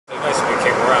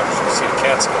around because you can see the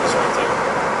Catskills right there.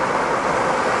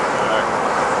 Alright.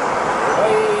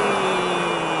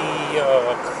 Hey,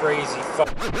 oh, crazy fuck.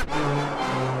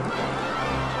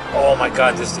 Oh my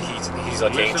god, he's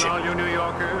like ancient. All you New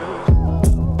Yorkers.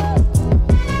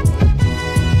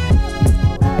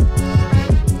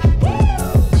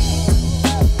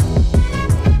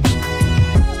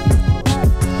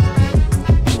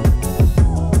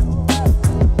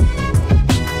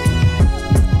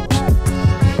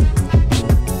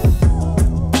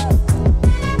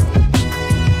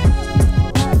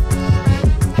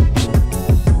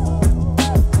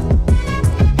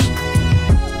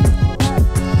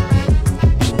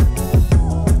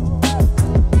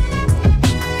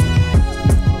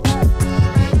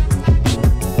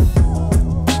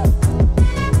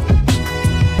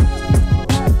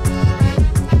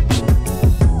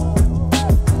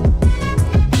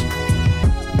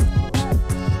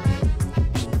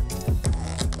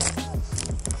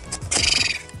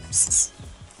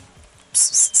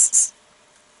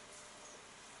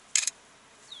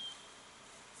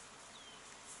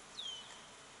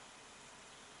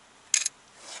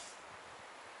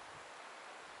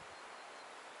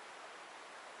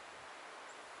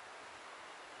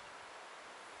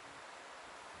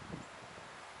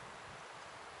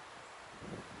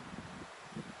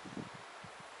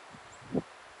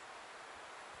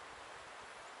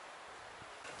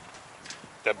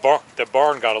 That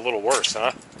barn got a little worse,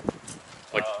 huh?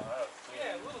 Like,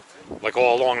 yeah, a little bit. like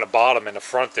all along the bottom and the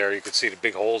front there, you can see the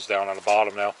big holes down on the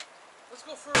bottom now. Let's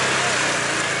go further.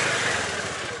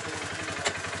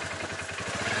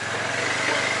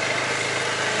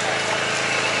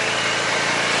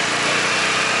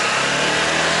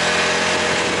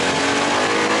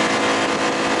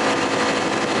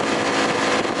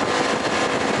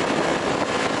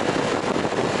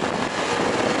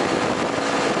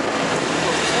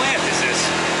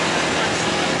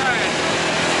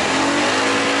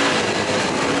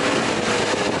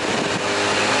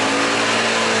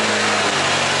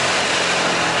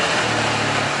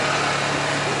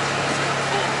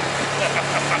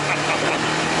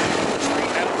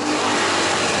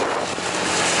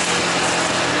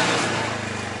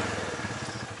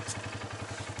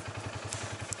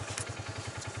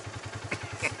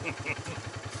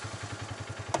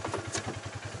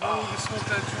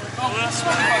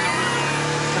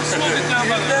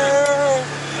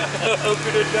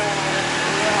 Open it down.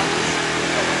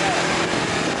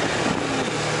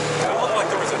 It looked like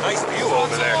there was a nice view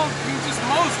over there. He just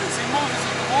Moses. He Moses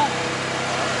at the moment.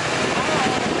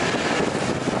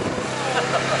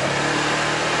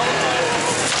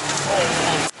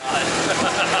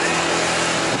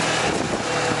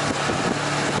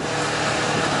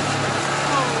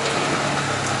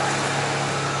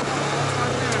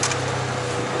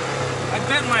 I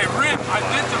bent my rim. I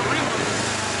bent the rim.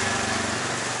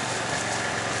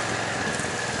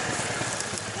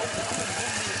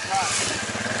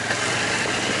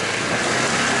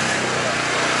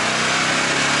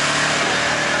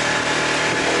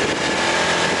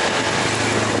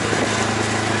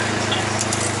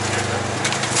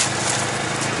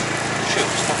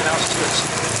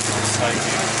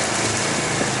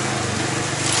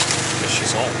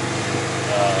 She's home.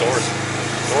 Door's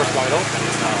wide open.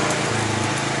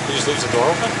 He just leaves the door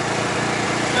open?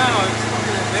 No, it's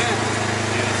looking at bed.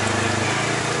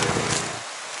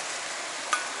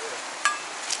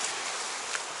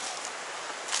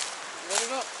 Let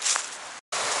it up.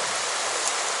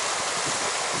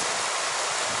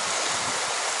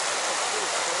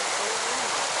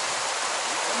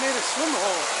 I made a swim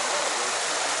hole.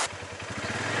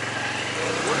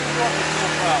 What do you want with no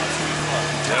clouds?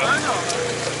 Yeah, I know.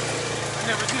 I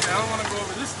never did. I don't want to go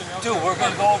over this thing. Dude, we're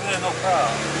going to go over there, no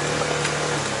problem.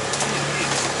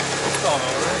 What's going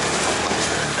on, right?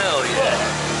 Hell yeah.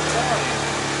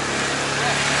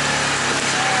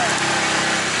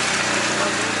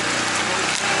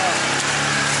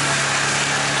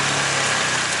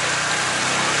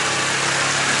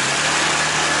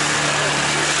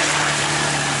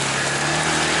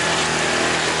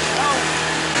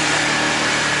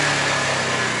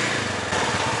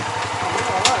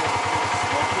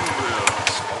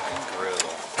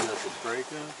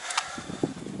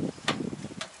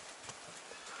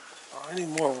 I need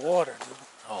more water, dude.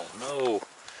 Oh no.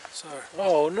 Sorry.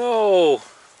 Oh no.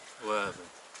 What happened?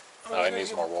 Oh, he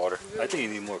needs more water. I think you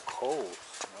need more coal. No?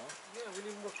 Yeah, we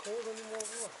need more coal, we need more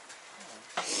water.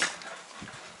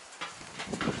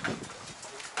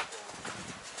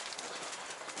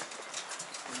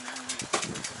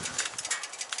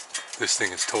 This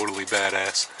thing is totally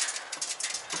badass.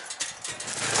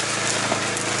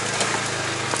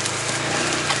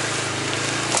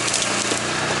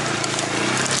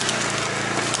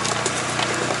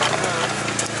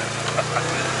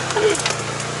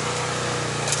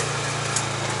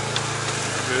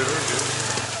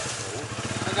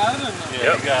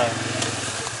 got?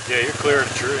 Yeah, you're clear of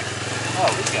the tree.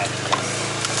 Oh, we got it.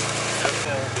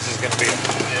 This is gonna be.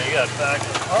 Yeah, you got to back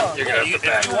it. Oh, You're gonna have to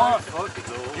back. If you want, fuck it,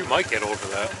 though. You might get over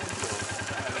that.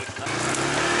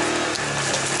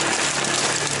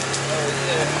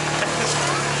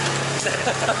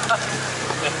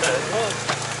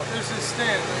 There's his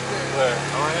stand right there. Where?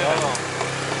 Oh, yeah.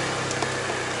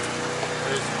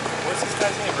 What's this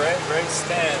guy's name? Ray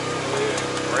Stan.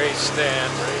 Ray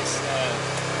stand. Ray Stan.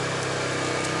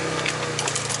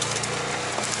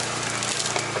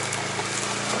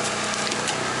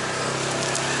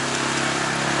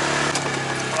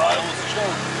 Oh, I almost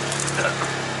choked.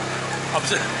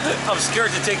 I'm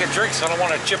scared to take a drink, so I don't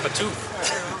want to chip a tooth.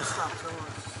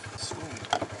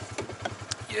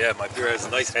 Yeah, my beer has a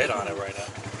nice head on it right now.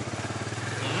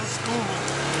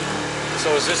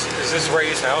 So is this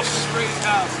Ray's house? This is Ray's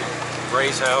house, yeah.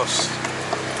 Ray's house.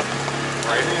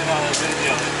 Right here on the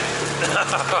video.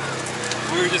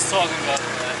 We were just talking about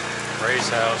that. Ray's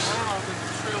house. I don't know if there's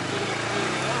a trail big enough to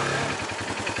lead it out.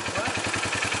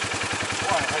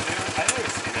 Why? I never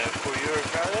seen that before. You ever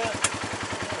tried that?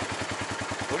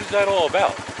 What is that all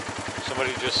about?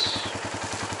 Somebody just...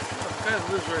 Oh, the guy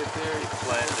lives right there. He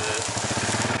planted it.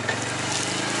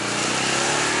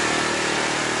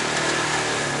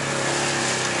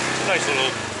 Nice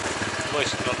little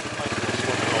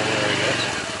swimming hole there, I guess.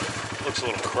 Looks a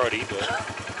little cruddy, but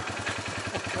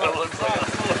That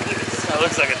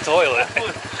looks like a toilet.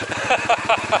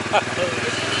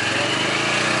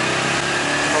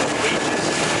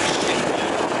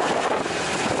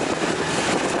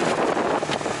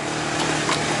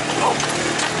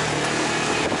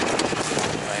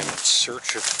 I am in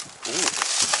search of. Ooh.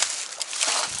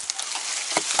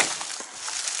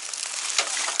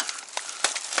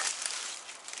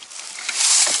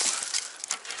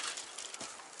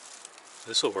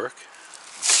 This'll work.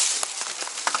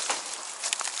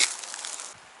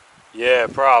 Yeah,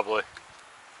 probably.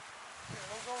 Yeah,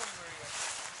 don't go anywhere yet.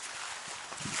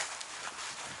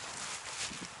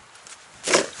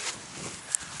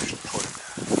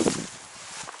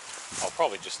 I'll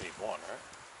probably just need one, right?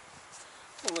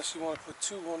 Unless you want to put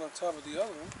two, one on top of the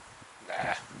other one.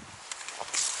 Nah.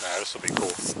 Nah, this will be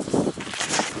cool.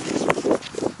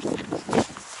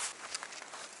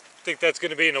 Think that's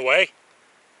going to be in the way?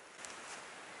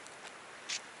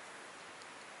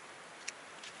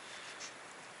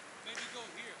 Maybe go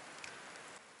here.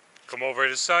 Come over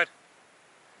this side?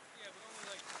 Yeah, but only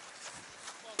like...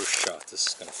 First shot, this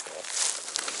is going to fall.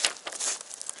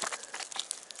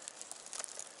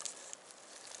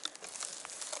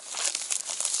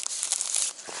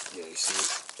 Yeah, you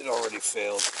see, it already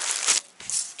failed.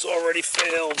 It's already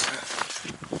failed.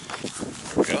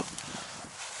 There we go.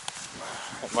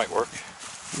 It might work.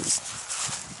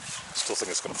 Still think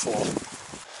it's going to fall.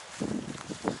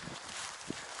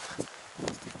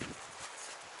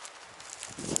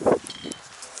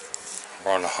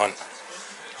 We're on the hunt.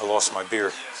 I lost my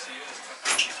beer.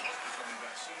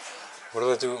 What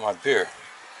did I do with my beer?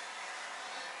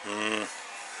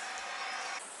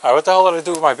 Alright, what the hell did I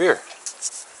do with my beer?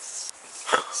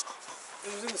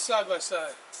 It was in the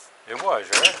side-by-side. It was,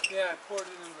 right? Yeah, I poured it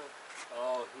in the...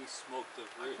 Oh, he smoked the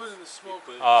I ribs. put it in the smoke.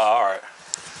 Alright.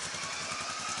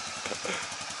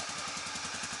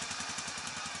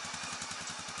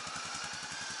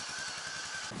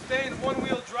 Stay in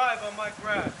one-wheel drive on my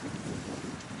grass.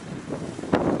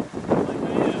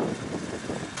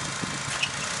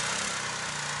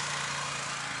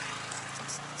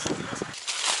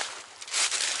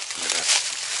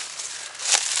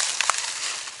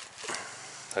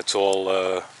 That's all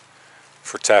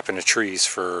for tapping the trees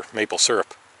for maple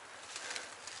syrup.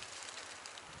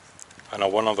 I know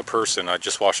one other person, I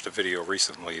just watched a video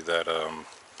recently that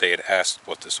they had asked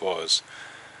what this was.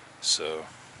 So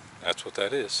that's what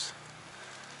that is.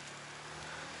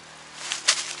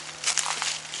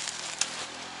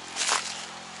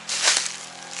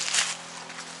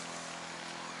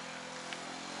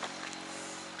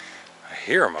 I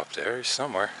hear him up there, he's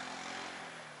somewhere.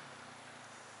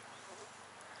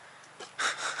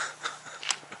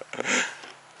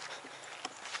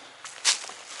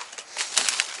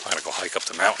 I'm gonna go hike up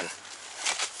the mountain.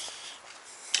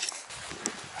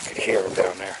 I can hear him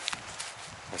down there.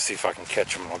 Let's see if I can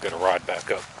catch him and I'll get a ride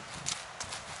back up.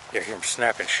 Yeah, I hear him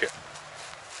snapping shit.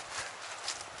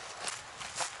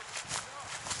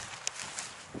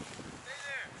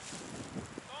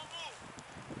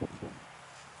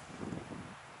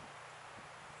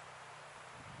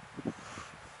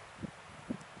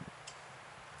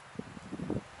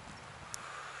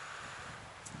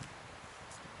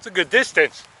 It's a good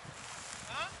distance.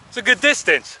 Huh? It's a good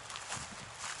distance.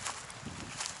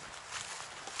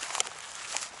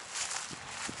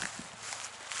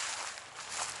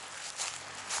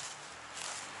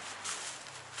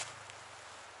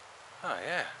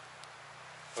 yeah.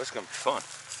 Well, it's gonna be fun.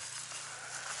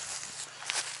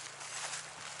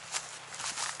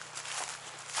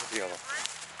 Where'd the other one?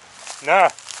 Nah.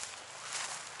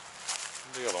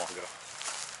 Where'd the other one go?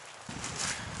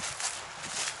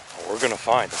 Oh, we're gonna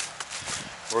find him.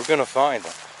 We're gonna find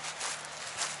him.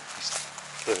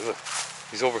 Look.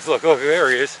 He's over. Look, there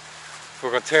he is. We're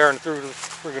gonna tear him through the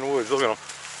friggin' woods. Look at him.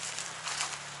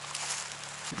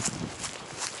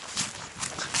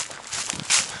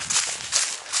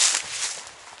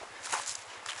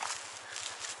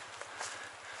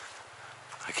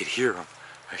 I could hear him.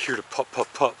 I hear the pup,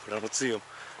 pup, pup, but I don't see him.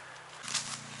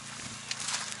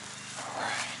 All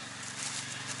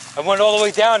right. I went all the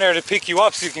way down there to pick you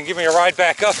up so you can give me a ride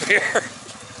back up here.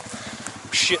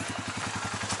 Shit.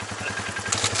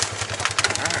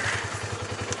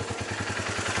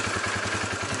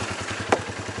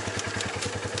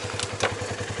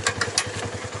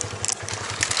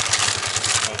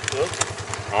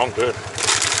 I'm good.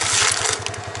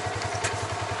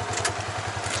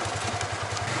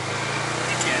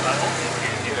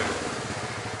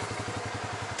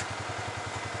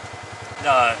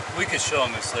 Nah, we can show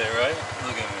him this later, right?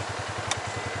 Look at me.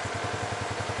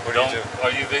 What are you doing?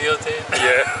 Are you videotaping?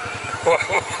 Yeah.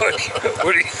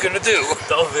 What are you gonna do?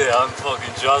 Don't be. I'm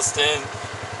fucking Justin.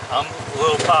 I'm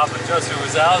little Papa Justin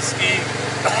Wazowski.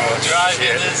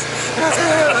 Driving this.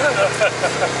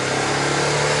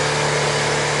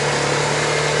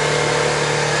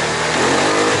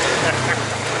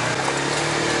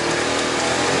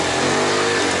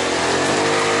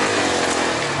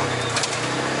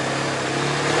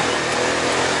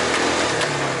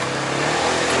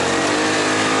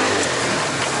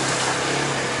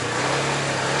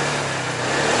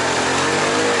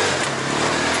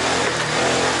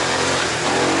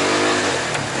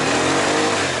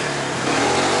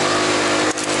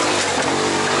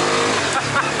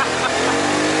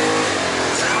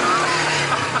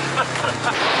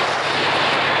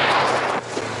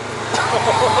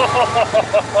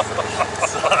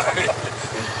 Sorry.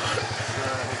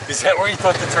 Is that where you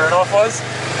thought the turnoff was?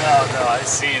 No, I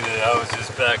seen it. I was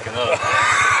just backing up.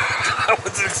 I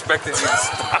wasn't expecting you to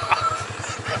stop.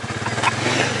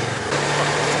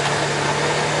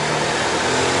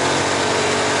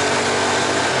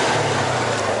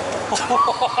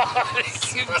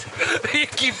 You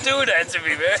keep doing that to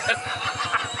me, man.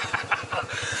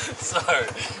 Sorry.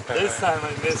 This time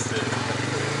I missed it.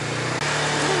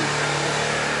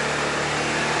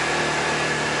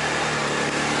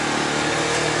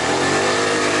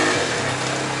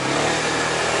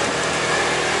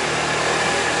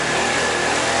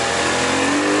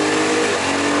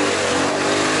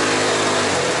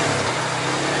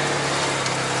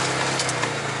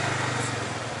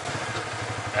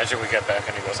 Imagine we get back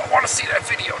and he goes, I want to see that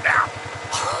video now.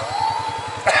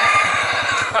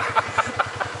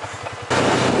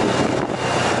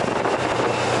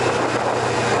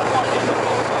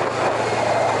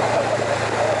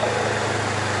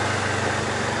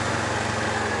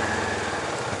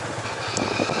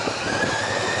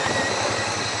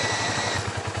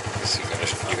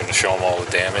 You're gonna show him all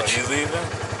the damage? Are you leaving?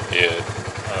 Yeah.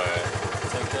 Alright.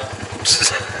 Take that.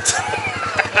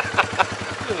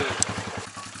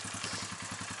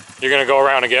 You're gonna go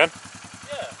around again?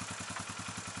 Yeah.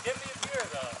 Give me a beer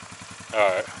though.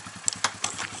 Alright.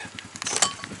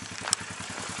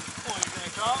 Oh, you gonna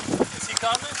come? Is he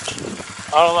coming?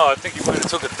 I don't know, I think he might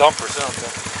have took a dump or something.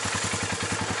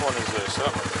 Which one is this? That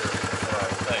one here.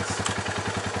 Alright, thanks.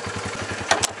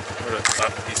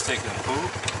 He's taking a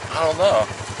poop? I don't know.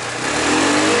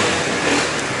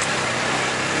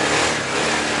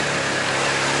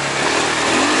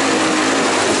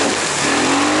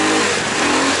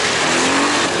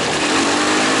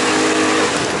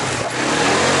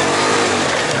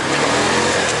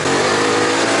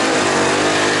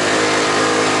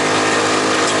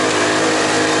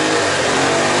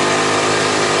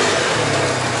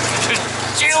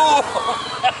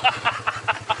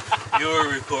 You were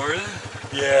recording?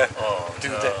 Yeah. Oh,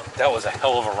 dude, no. that was a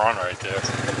hell of a run right there.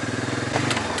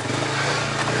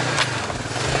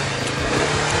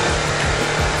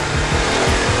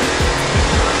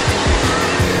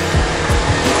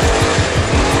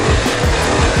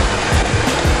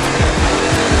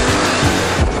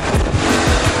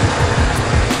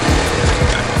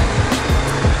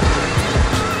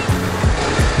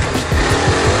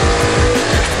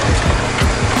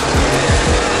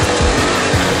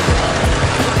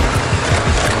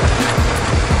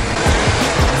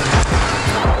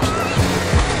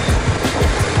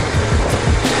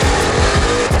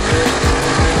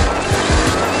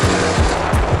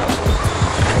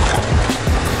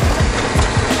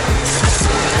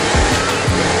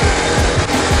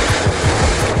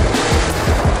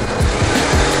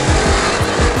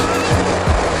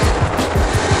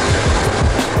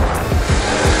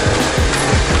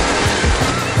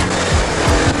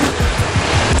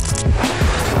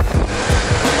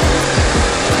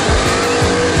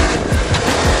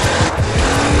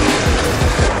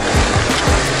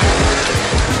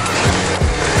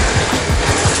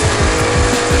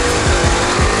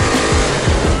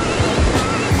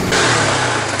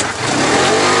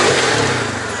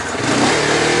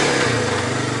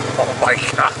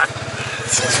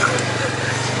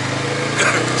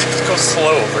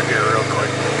 over here real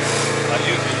quick. Are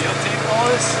you videotaping all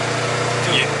this?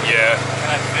 Dude, Yeah. can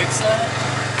I fix that?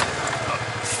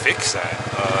 Fix that.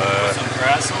 Put some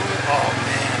grass over it? Oh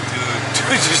man, dude.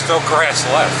 Dude, there's no grass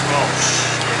left. Oh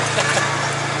shit.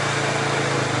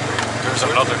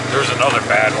 There's another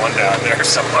bad one down there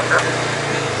somewhere.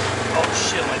 Oh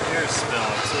shit, my beer's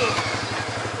spilling too.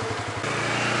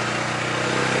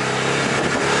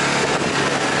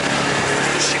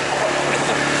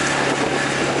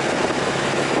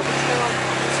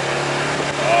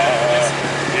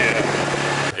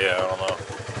 Yeah, I don't know.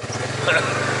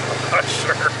 Not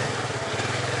sure.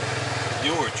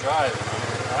 You were driving.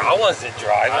 I wasn't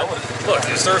driving. I wasn't Look,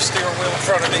 is there a steering wheel in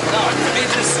front of me? No, it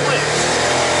just slipped.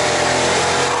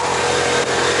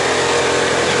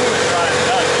 You were driving,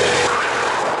 not me.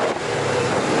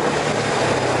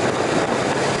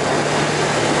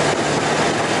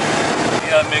 You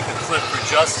gotta make a clip for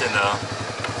Justin now.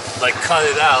 Like cut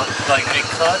it out, like make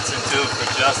cuts and do it for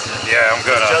Justin. Yeah, I'm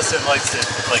gonna. Justin likes to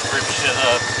like rip shit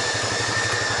up.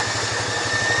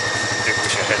 Think we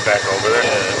should head back over there?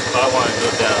 Yeah, I want to go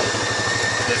down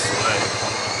this way.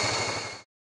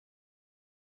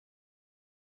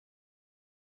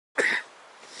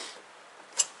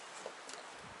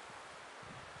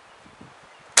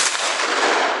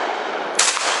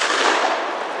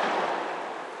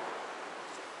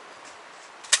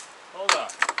 Hold on.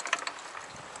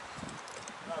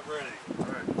 Not ready.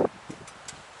 Alright.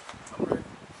 I'm ready.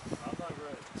 I'm not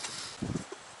ready.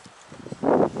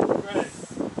 Ready.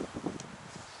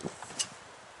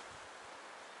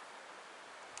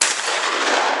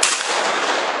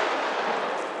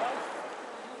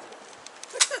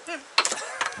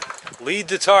 Lead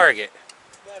the target.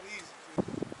 Not easy.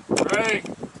 Ready.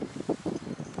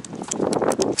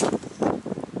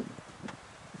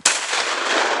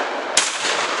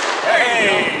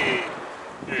 Hey!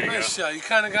 There you Nice shot. You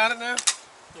kind of got it now?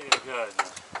 Yeah, good.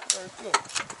 Alright, good.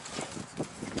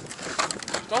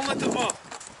 Don't let the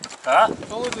Huh?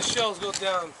 don't let the shells go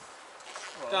down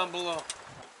below.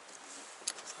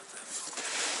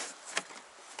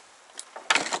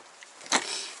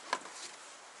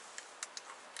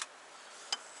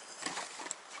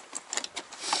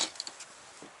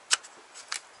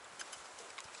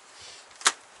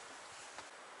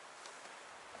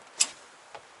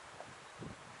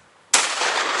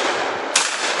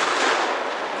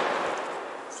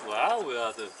 It's loud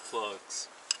without the plugs.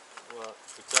 Well,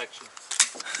 protection.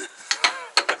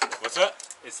 What's that?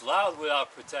 It's loud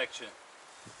without protection.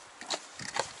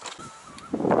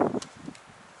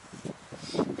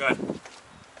 Good.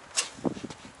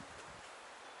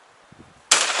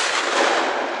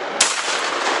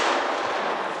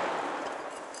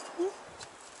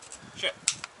 Shit.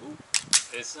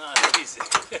 It's not easy.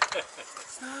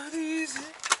 It's not easy.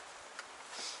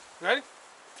 Ready?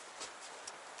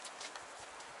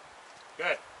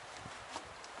 Good.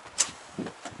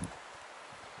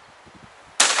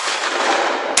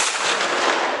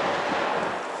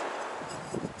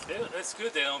 That's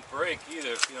good. They don't break either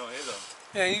if you don't hit them.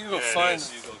 Yeah, you can go Yeah, it find is.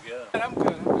 them. You go get them. I'm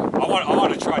good. I'm good. I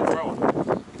want to try throwing.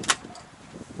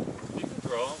 You can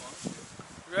throw them.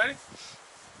 You ready?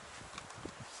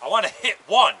 I want to hit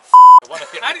one. I want to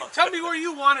hit one. Tell me where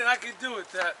you want it. I can do it.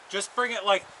 That. Just bring it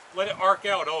like, let it arc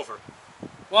out over.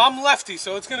 Well, I'm lefty,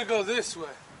 so it's gonna go this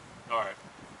way. All right.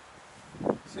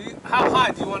 See, how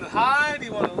high? Do you want it high? Do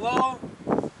you want it low?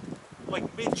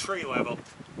 Like mid-tree level.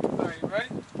 All right, you ready?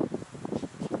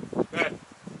 Good.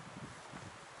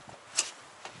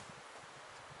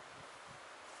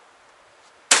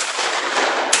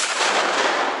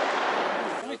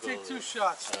 Let me take 2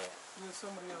 shots. And then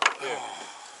somebody else.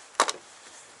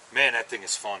 Man, that thing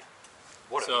is fun.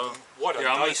 What So, a here, I'm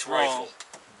gonna nice throw. rifle.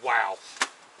 Wow.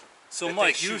 So That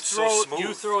Mike, thing you shoots so throw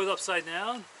smooth. it upside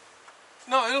down?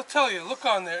 No, it'll tell you. Look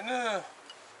on there. No.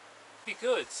 Be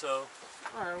good. So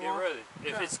All right, get well, ready. If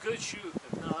yeah. it's good, shoot.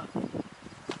 If not,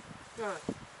 Good.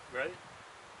 ready?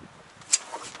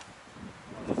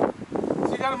 So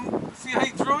you gotta see how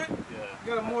you throw it. Yeah. You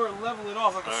gotta more level it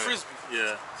off like a All right. frisbee.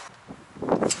 Yeah.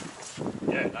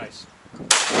 Yeah, nice.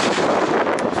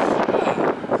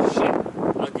 Shit.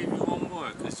 I'll give you one more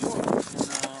because you one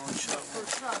shot.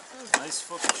 First shot, too. Nice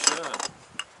fucking shot.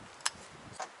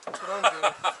 That's what I'm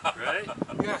doing. Right?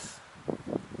 Yes.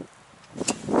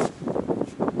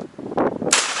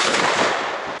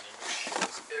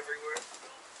 Everywhere.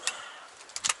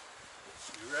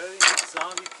 You ready?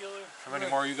 Zombie killer? How many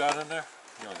more you got in there?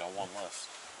 You only got one left.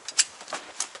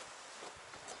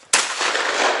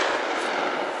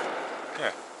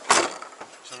 Yeah.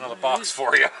 There's another box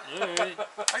for you. Alright.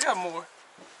 I got more.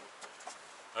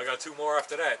 I got 2 more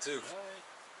after that, too.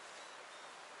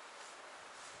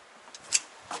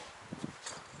 Alright.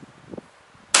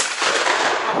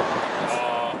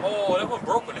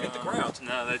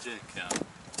 No, that didn't count.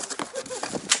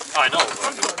 I know.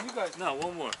 I'm done. You guys. No,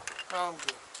 one more. I'm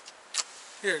good.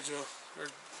 Here, Joe. Or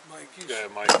Mike. You Yeah,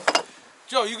 should- Mike.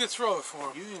 Joe, you can throw it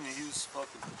for him. You didn't use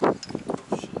fucking.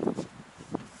 Oh shit.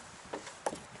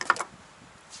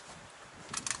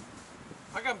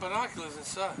 I got binoculars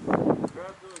inside.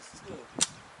 Grab those too.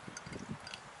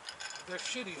 They're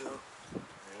shitty though.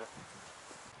 Yeah.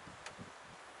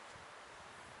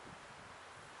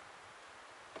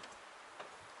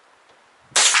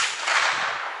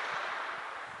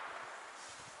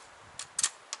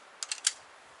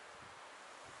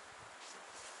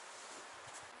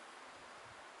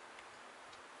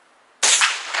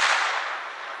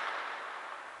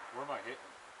 Where am I hitting?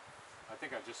 I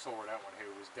think I just saw where that one hit.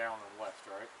 It was down and left,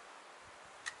 right?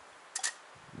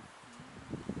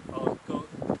 Oh, go.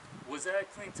 Was that a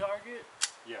clean target?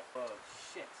 Yeah. Oh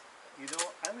shit. You know,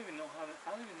 I don't even know how to.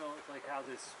 I don't even know like how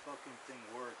this fucking thing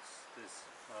works. This.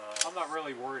 I'm not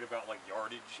really worried about like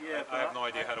yardage. Yeah, I have no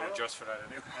idea how I to don't- adjust for that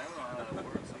anyway. I don't know how that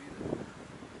works either.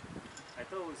 I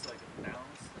thought it was like a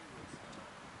balance thing. But it's not.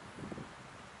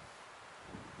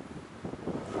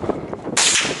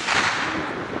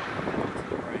 To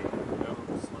the right.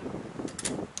 It's like-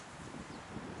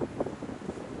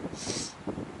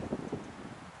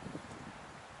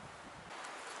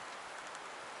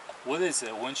 What is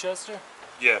it, Winchester?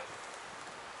 Yeah.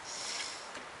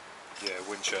 Yeah,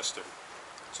 Winchester.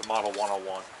 It's a Model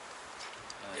 101.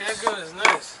 Yeah, good. It's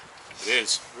nice. It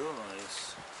is. Real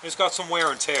nice. It's got some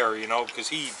wear and tear, you know, because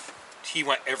he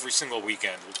went every single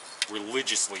weekend.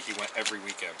 Religiously, he went every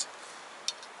weekend.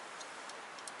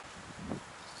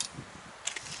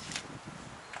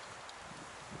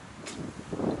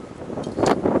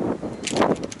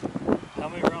 How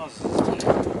many rounds does this take?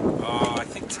 I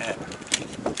think 10.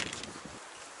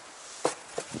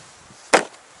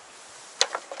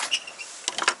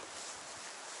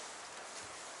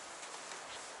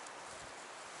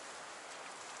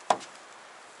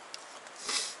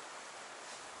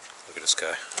 Look at this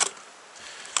guy.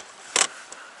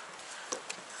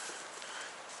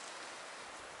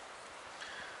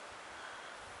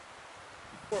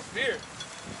 Or beer.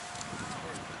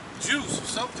 Or juice or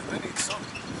something. I need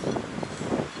something.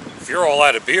 If you're all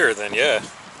out of beer, then yeah.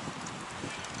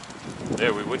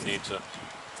 Yeah, we would need to.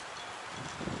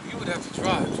 You would have to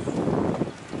drive, Joe.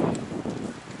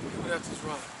 You would have to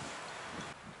drive.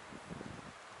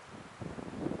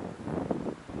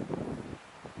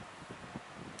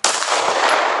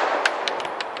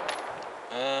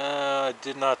 I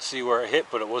did not see where it hit,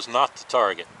 but it was not the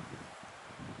target.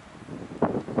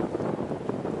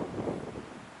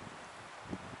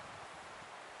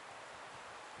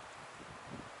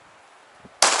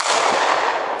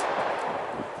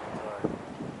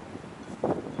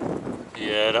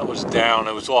 Yeah, that was down.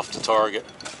 It was off the target.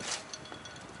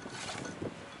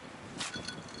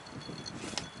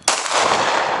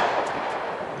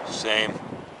 Same.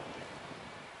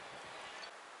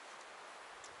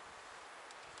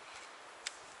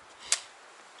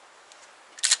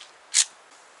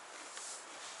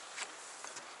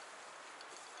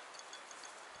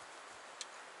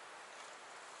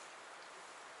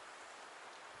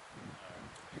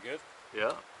 You good?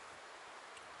 Yeah.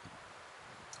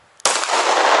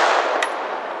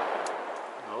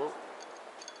 Nope.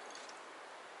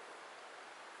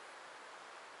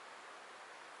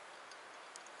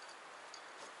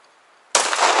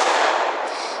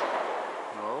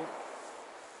 Nope.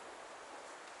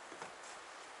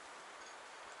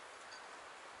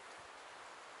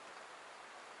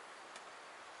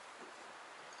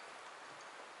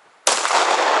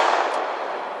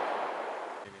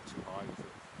 Aiming too high with it.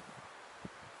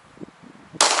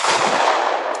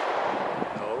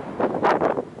 Nope.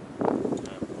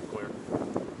 Yeah, clear.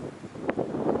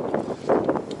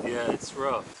 Yeah, it's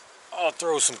rough. I'll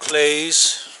throw some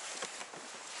clays.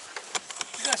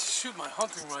 You guys should shoot my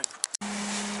hunting rifle.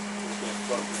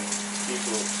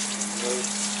 People,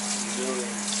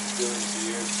 billions of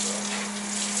years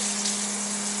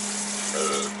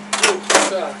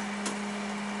God.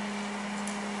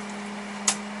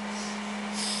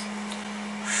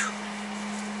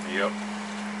 Yep.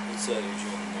 What's that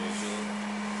usually?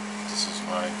 This is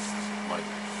my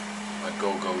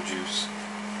go-go juice.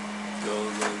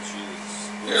 Go-go juice.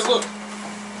 Here, look.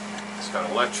 It's got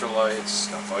electrolytes, it's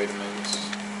got vitamins.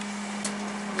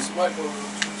 This is my go-go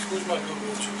juice. Where's my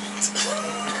go-go juice?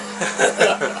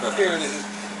 Here it is.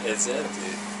 It's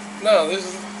empty. No, let's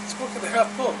look at the half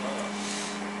full.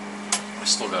 I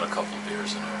still got a couple of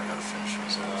beers in there. I gotta finish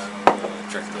those off.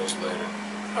 Drink those later.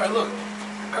 All right, look.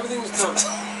 Everything's done.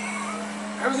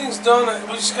 Everything's done.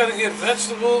 We just gotta get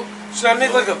vegetable. Should I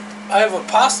make like a? I have a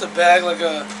pasta bag, like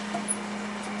a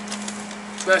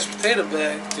mashed potato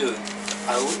bag. Dude,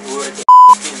 we were at the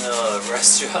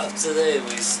restaurant today and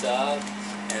we stopped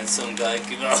and some guy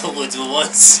came out of the woods with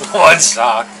one sock. One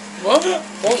sock. What?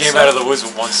 He came out of the woods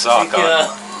with one sock on.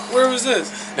 Where was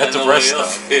this? At the rest stop.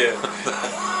 Yeah.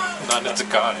 Not in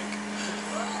Taconic.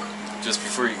 Just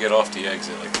before you get off the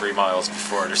exit, like 3 miles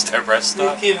before there's that rest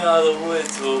stop. He came out of the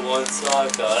woods with one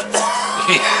sock on.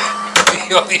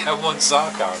 He only had one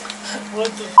sock on.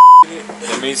 What the f***?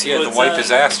 That means he had to wipe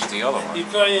his ass with the other one. He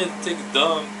probably had to take a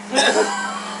dump.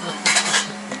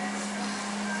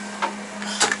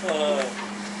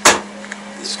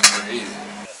 This is crazy.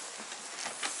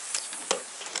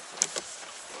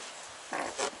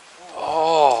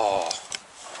 Oh.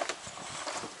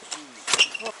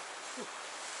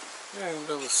 Yeah, I'm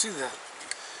able to see that.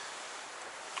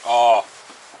 Oh.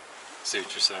 See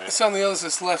what you're saying. It's on the other side,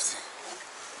 it's left.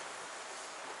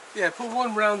 Yeah, put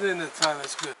one round in at a time,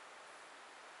 that's good.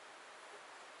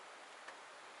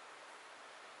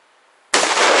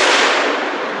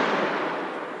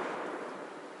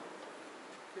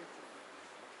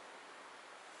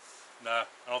 Nah,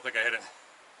 I don't think I hit it.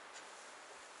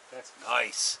 That's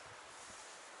nice.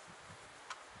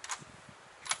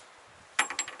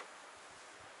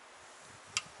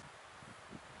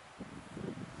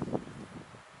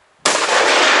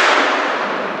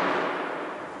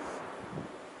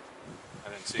 I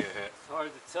didn't see a hit. It's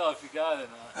hard to tell if you got it or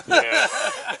not. Yeah.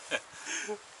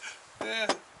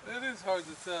 Yeah, it is hard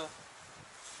to tell.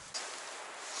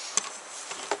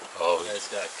 Oh, You guys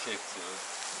got a kick to it.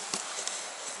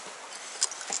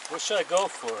 What should I go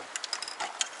for?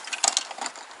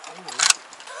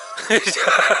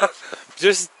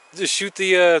 just shoot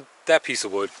the that piece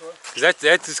of wood. 'Cause that's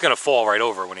just gonna fall right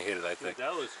over when you hit it, I think. Dude,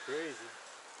 that was crazy.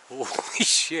 Holy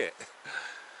shit.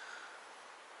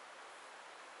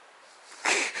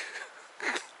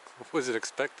 I wasn't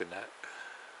expecting that.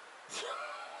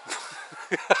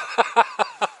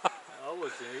 I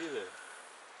wasn't either.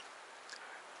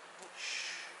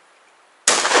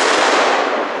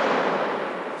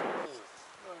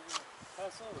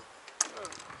 Pass over.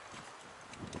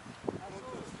 I'm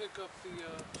going to pick up the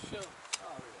shell.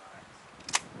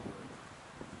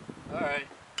 Alright.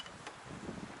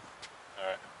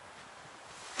 alright.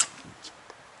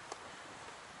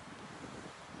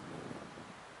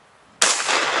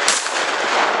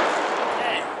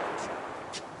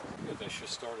 Good, that should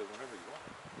started whenever you want.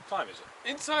 What time is it?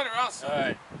 Inside or outside?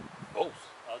 Alright. Both.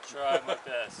 I'll try my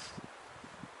best.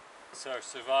 It's our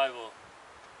survival.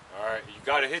 Alright, you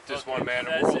gotta hit this Fucking one, man.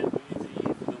 That's it. We need to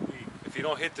eat for the week. If you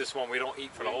don't hit this one, we don't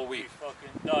eat for the whole week.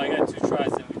 No, I got 2 tries,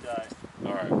 then we die.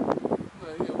 Alright. No,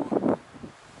 you get one.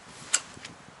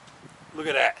 Look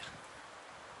at that.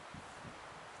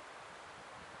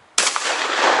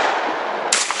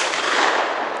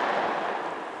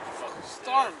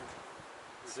 Starving.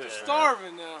 What's this, man?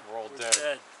 Starving now. We're all We're dead.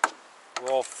 dead.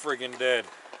 We're all friggin' dead.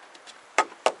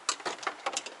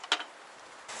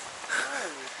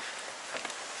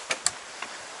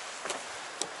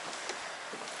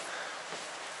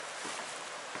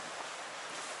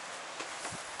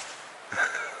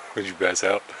 Would you pass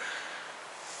out?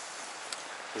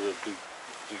 There's a big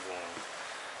one.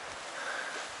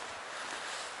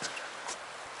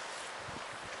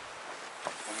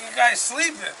 You guys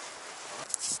sleeping?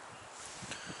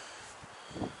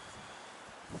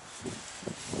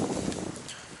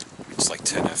 It's like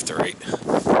 10 after 8.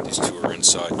 These two are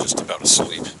inside just about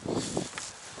asleep.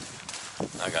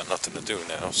 I got nothing to do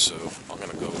now, so I'm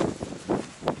gonna go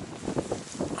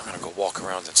walk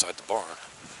around inside the barn.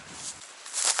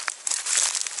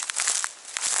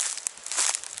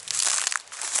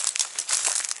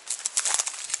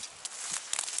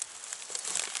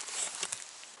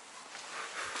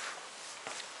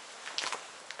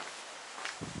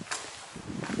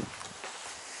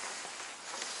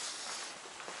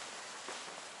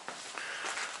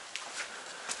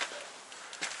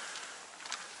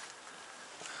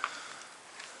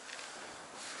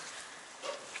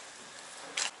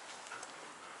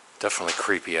 Definitely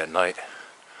creepy at night.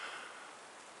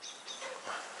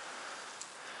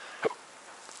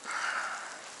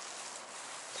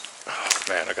 Oh,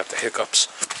 man, I got the hiccups.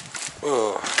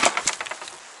 Oh.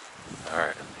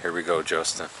 Alright, here we go,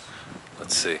 Justin.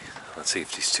 Let's see. Let's see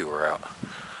if these two are out.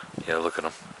 Yeah, look at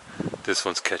them. This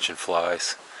one's catching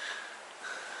flies.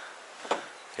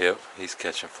 Yep, he's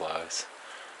catching flies.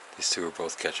 These two are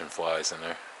both catching flies in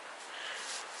there.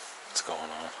 What's going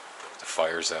on? The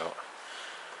fire's out.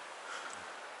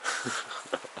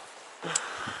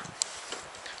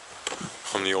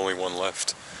 I'm the only one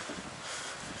left.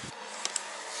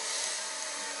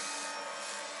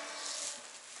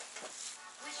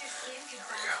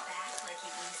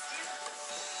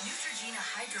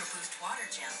 Hydro Boost Water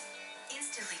Gel.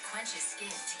 Instantly quenches skin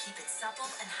to keep it supple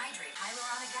and hydrate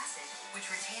hyaluronic acid, which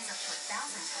retains up to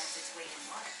 1,000 times its weight in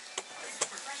water. This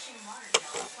refreshing water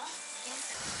gel plus skin.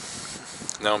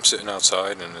 Now I'm sitting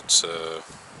outside and it's I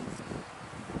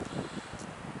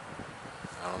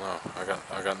don't know.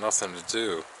 I got nothing to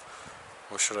do.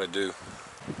 What should I do?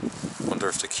 Wonder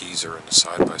if the keys are in the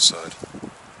side by side.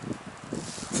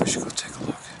 I should go take a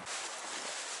look.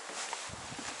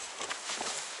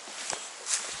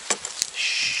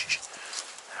 Shh.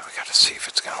 Now we gotta see if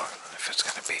it's gonna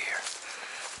be here.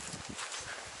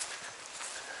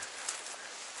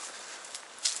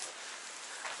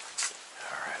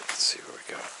 Alright, let's see what we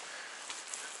got.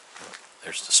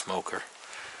 There's the smoker.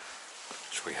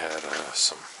 Which we had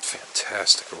some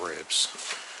fantastic ribs.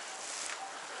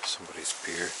 Somebody's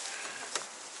beer.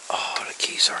 Oh, the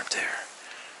keys aren't there.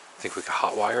 Think we can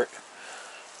hotwire it?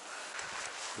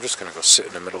 I'm just gonna go sit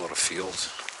in the middle of the field.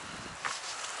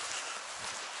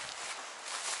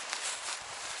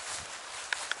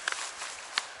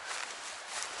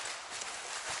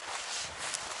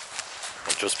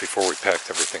 And just before we packed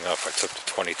everything up, I took the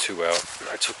 22 out. And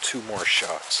I took 2 more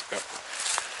shots. Got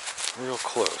real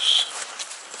close.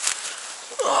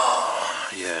 Oh,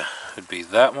 yeah. It'd be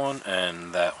that one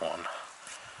and that one.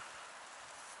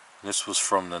 This was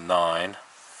from the 9.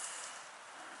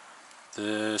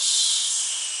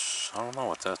 This, I don't know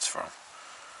what that's from.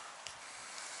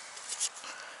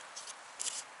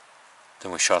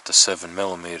 Then we shot the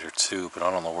 7mm too, but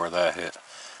I don't know where that hit.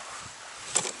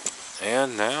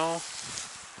 And now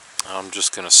I'm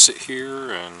just gonna sit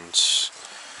here and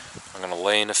I'm gonna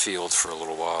lay in the field for a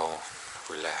little while,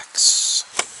 relax.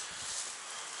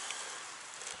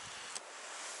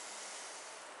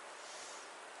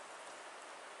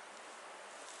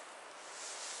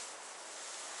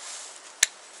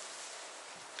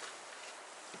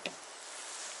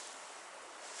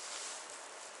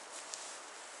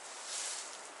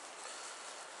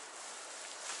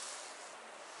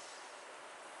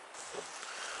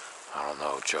 I don't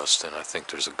know, Justin. I think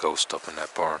there's a ghost up in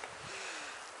that barn.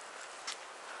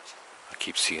 I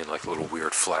keep seeing like little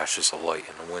weird flashes of light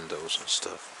in the windows and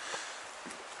stuff.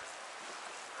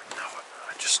 I know it.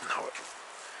 I just know it.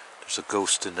 There's a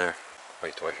ghost in there.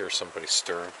 Wait, do I hear somebody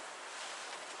stirring?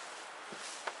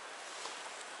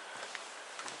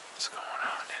 What's going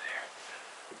on in here?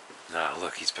 Nah,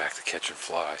 look, he's back to catching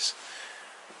flies.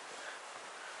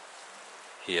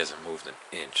 He hasn't moved an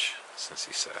inch since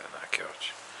he sat on that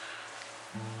couch.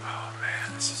 Oh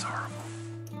man, this is horrible.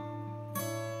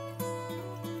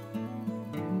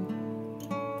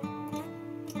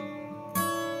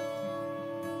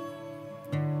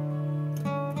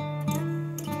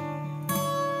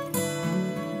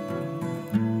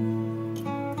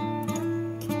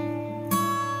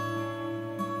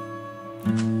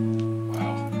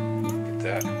 Wow, look at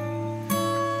that.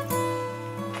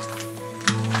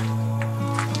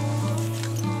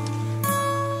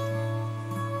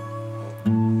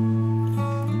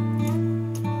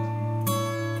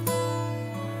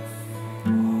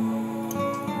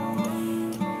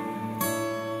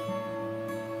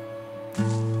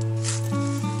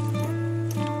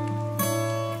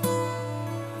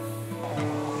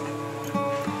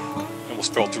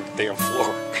 Almost fell through the damn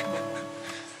floor.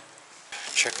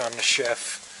 Check on the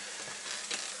chef.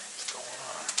 What's going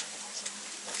on?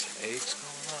 Some eggs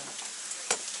going on?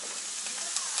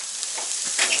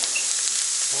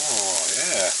 Oh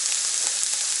yeah.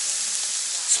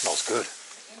 Smells good.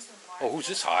 Oh, who's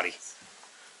this hottie?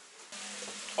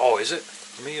 Oh, is it?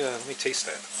 Let me taste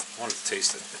that. I wanted to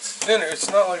taste it. It's thinner.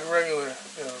 It's not like regular,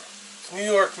 you know. It's New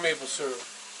York maple syrup.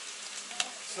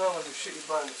 It's not like the shit you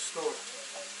buy in the store.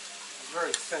 It's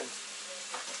very thin.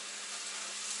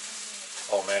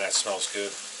 Oh man, that smells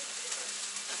good.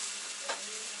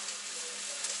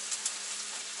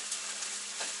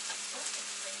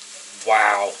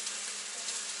 Wow.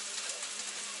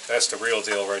 That's the real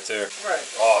deal right there. Right.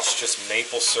 Oh, it's just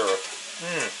maple syrup.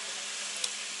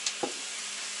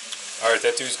 All right,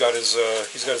 that dude's got his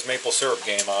he's got his maple syrup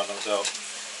game on, no doubt.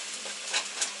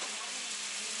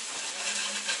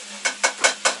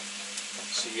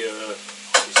 See, you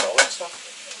sell that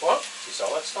stuff? What? Do you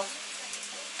sell that stuff?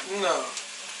 No.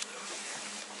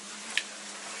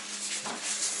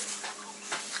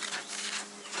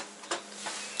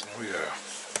 Oh yeah.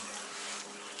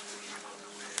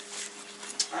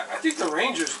 I think the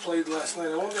Rangers played last night.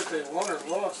 I wonder if they won or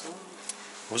lost.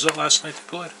 Was that last night they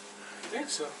played? I think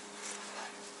so.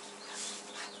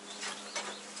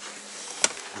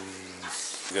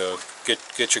 Go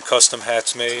get your custom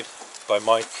hats made by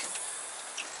Mike.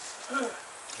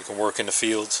 You can work in the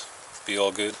fields, be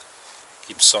all good,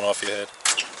 keep the sun off your head.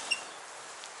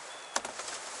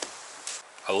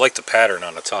 I like the pattern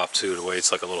on the top too, the way it's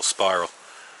like a little spiral.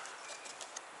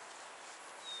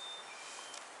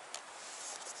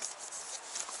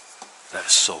 That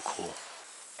is so cool.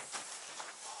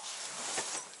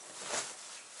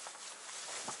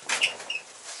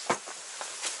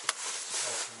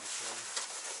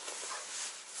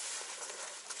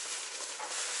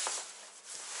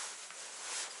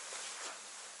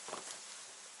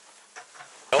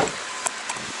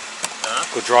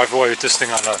 Go drive away with this thing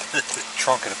on the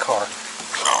trunk of the car.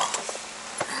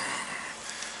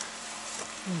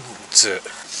 That's it.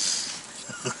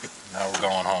 Now we're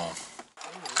going home.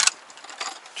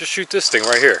 Just shoot this thing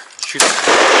right here. Shoot.